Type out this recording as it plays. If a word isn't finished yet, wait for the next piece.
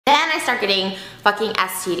start getting fucking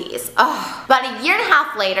STDs. Oh. About a year and a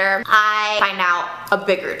half later, I find out a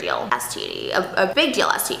bigger deal STD, a big deal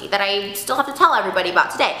STD that I still have to tell everybody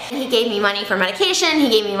about today. He gave me money for medication. He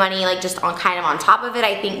gave me money like just on kind of on top of it.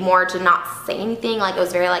 I think more to not say anything. Like it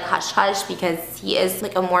was very like hush hush because he is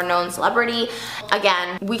like a more known celebrity.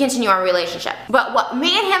 Again, we continue our relationship. But what made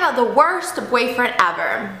him the worst boyfriend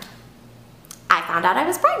ever, I found out I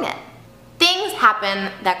was pregnant. Things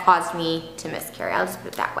happened that caused me to miscarry. I'll just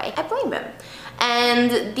put it that way. I blame him.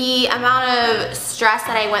 And the amount of stress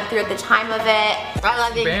that I went through at the time of it, I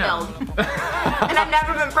love being killed. And I've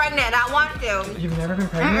never been pregnant. I want to. You've never been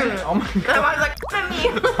pregnant? Oh my god. I was like, me.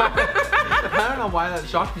 I don't know why that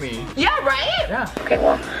shocked me. Yeah, right? Yeah. Okay,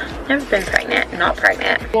 well, I've been pregnant, not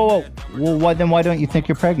pregnant. Whoa, whoa. Well, then why don't you think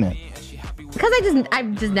you're pregnant? Because I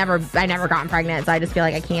never gotten pregnant, so I just feel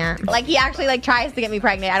like I can't. Like he actually like tries to get me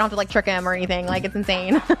pregnant. I don't have to like trick him or anything. Like it's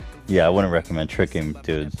insane. Yeah, I wouldn't recommend tricking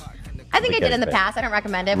dudes. I think I did in the past. I don't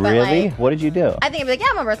recommend it, but really? like. What did you do? I think I'd be like, yeah,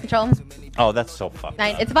 I'm on birth control. Oh, that's so fucked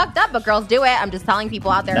up. It's fucked up, but girls do it. I'm just telling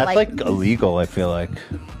people out there. That's like illegal, I feel like.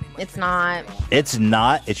 It's not. It's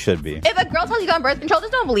not. It should be. If a girl tells you to go on birth control,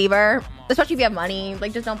 just don't believe her. Especially if you have money.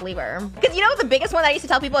 Like, just don't believe her. Because you know the biggest one that I used to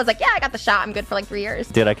tell people is like, yeah, I got the shot. I'm good for like 3 years.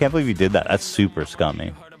 Dude, I can't believe you did that. That's super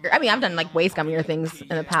scummy. I mean, I've done like way scummier things in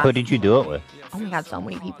the past. Who did you do it with? Oh my god, so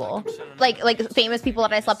many people. Like famous people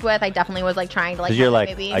that I slept with. I definitely was like trying to like. Because you're like,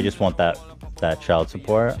 maybe. I just want that child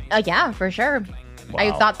support. Yeah, for sure. Wow.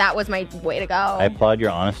 I thought that was my way to go. I applaud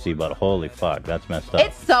your honesty, but holy fuck, that's messed up.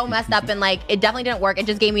 It's so messed up, and like it definitely didn't work. It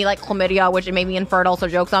just gave me like chlamydia, which it made me infertile. So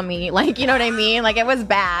joke's on me. Like, you know what I mean? Like it was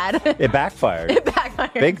bad. It backfired. It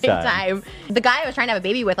backfired big time. The guy I was trying to have a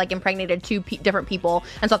baby with like impregnated 2 different people,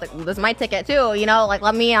 and so I was like, well, this is my ticket too. You know, like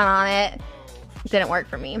let me in on it. It didn't work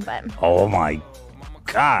for me, but. Oh my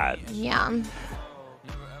god. Yeah.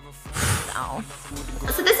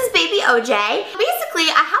 So this is baby OJ. Basically,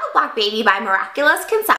 I have a black baby by miraculous conception.